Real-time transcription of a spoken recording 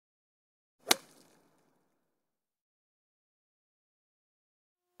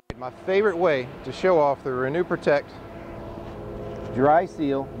My favorite way to show off the Renew Protect Dry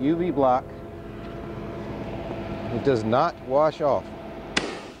Seal UV block. It does not wash off.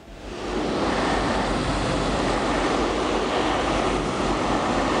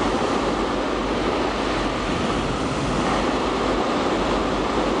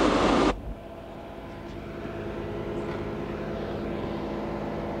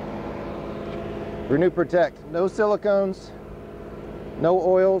 Renew Protect, no silicones, no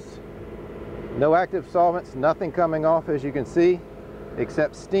oils, no active solvents, nothing coming off, as you can see,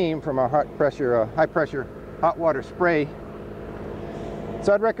 except steam from our high pressure hot water spray.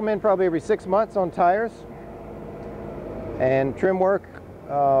 So I'd recommend probably every 6 months on tires, and trim work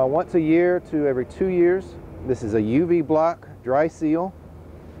once a year to every 2 years. This is a UV block dry seal.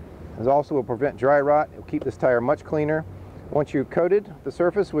 It also will prevent dry rot. It will keep this tire much cleaner. Once you've coated the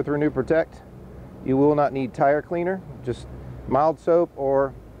surface with Renew Protect, you will not need tire cleaner, just mild soap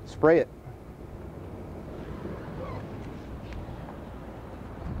or spray it.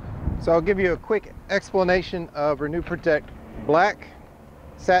 So I'll give you a quick explanation of Renew Protect black,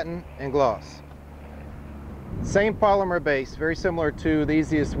 satin, and gloss. Same polymer base, very similar to the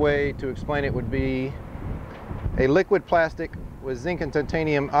easiest way to explain it would be a liquid plastic with zinc and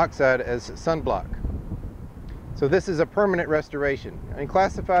titanium oxide as sunblock. So this is a permanent restoration. I mean,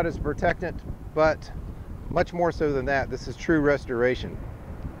 classified as protectant, but much more so than that. This is true restoration.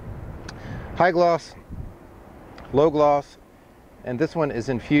 High gloss, low gloss, and this one is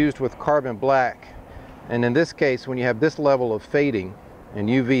infused with carbon black. And in this case, when you have this level of fading and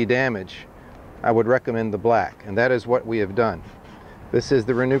UV damage, I would recommend the black, and that is what we have done. This is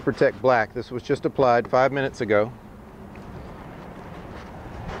the Renew Protect Black. This was just applied 5 minutes ago.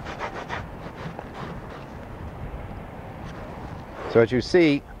 So as you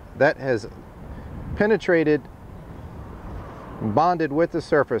see, that has penetrated, bonded with the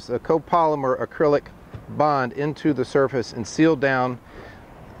surface, a copolymer acrylic bond into the surface and sealed down,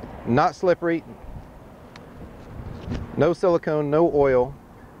 not slippery, no silicone, no oil.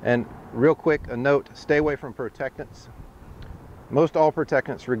 And real quick, a note, stay away from protectants. Most all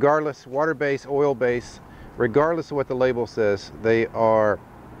protectants, regardless, water-based, oil-based, regardless of what the label says, they are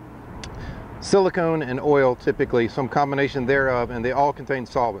silicone and oil, typically, some combination thereof, and they all contain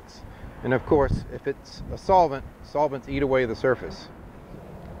solvents. And of course, if it's a solvent, solvents eat away the surface.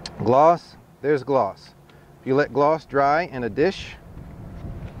 Gloss, there's gloss. If you let gloss dry in a dish,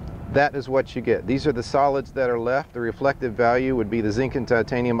 that is what you get. These are the solids that are left. The reflective value would be the zinc and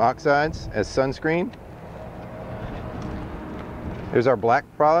titanium oxides as sunscreen. Here's our black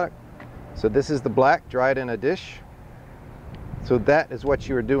product. So this is the black dried in a dish. So that is what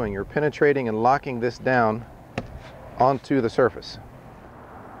you are doing. You're penetrating and locking this down onto the surface.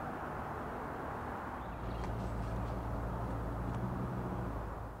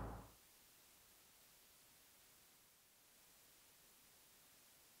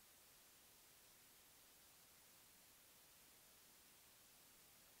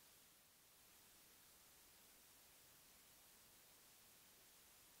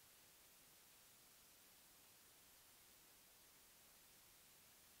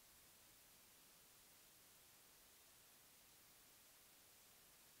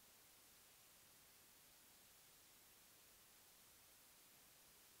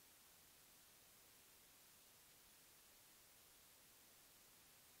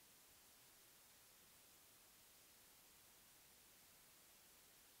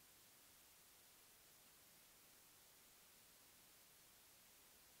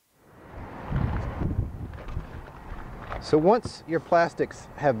 So once your plastics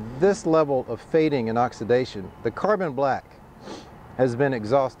have this level of fading and oxidation, the carbon black has been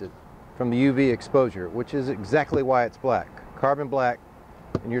exhausted from the UV exposure, which is exactly why it's black. Carbon black.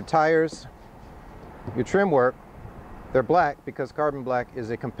 And your tires, your trim work, they're black because carbon black is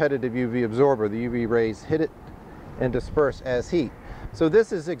a competitive UV absorber. The UV rays hit it and disperse as heat. So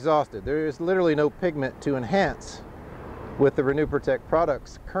this is exhausted. There is literally no pigment to enhance with the Renew Protect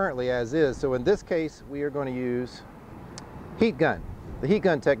products currently as is. So in this case, we are going to use heat gun, the heat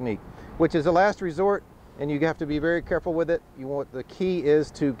gun technique, which is a last resort, and you have to be very careful with it. The key is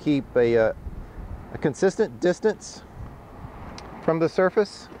to keep a consistent distance from the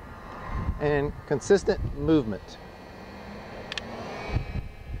surface and consistent movement.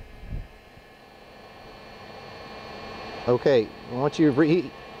 Okay, once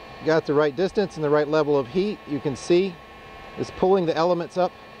you've got the right distance and the right level of heat, you can see it's pulling the elements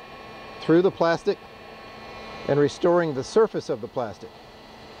up through the plastic and restoring the surface of the plastic.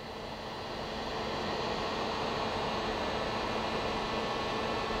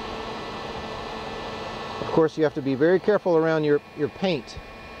 Of course, you have to be very careful around your paint.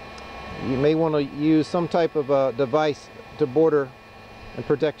 You may want to use some type of device to border and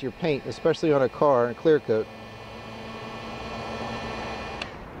protect your paint, especially on a car and clear coat.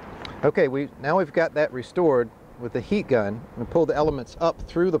 Okay, now we've got that restored with the heat gun and pull the elements up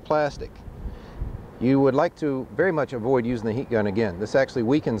through the plastic. You would like to very much avoid using the heat gun again. This actually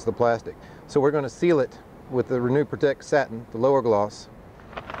weakens the plastic. So we're going to seal it with the Renew Protect Satin, the lower gloss.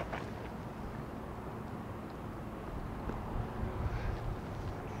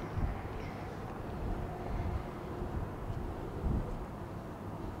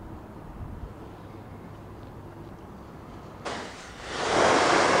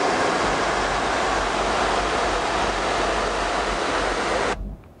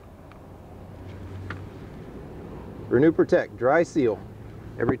 Renew Protect, dry seal,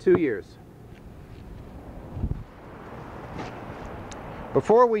 every 2 years.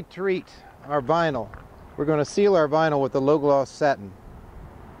 Before we treat our vinyl, we're going to seal our vinyl with the low gloss satin.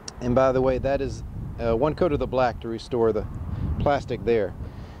 And by the way, that is 1 coat of the black to restore the plastic there.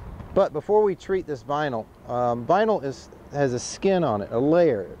 But before we treat this vinyl, vinyl has a skin on it, a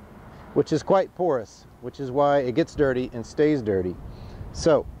layer, which is quite porous, which is why it gets dirty and stays dirty.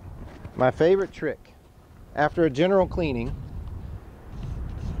 So, my favorite trick, after a general cleaning,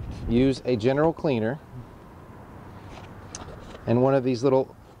 use a general cleaner and one of these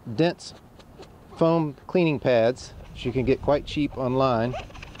little dense foam cleaning pads, which you can get quite cheap online,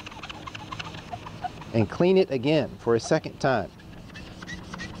 and clean it again for a second time.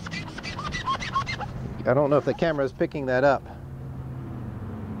 I don't know if the camera is picking that up,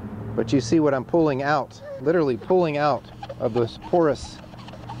 but you see what I'm pulling out, literally pulling out of this porous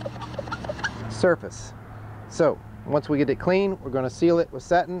surface. So once we get it clean, we're going to seal it with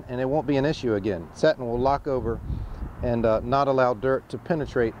satin and it won't be an issue again. Satin will lock over and not allow dirt to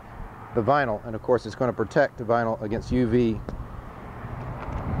penetrate the vinyl, and of course it's going to protect the vinyl against UV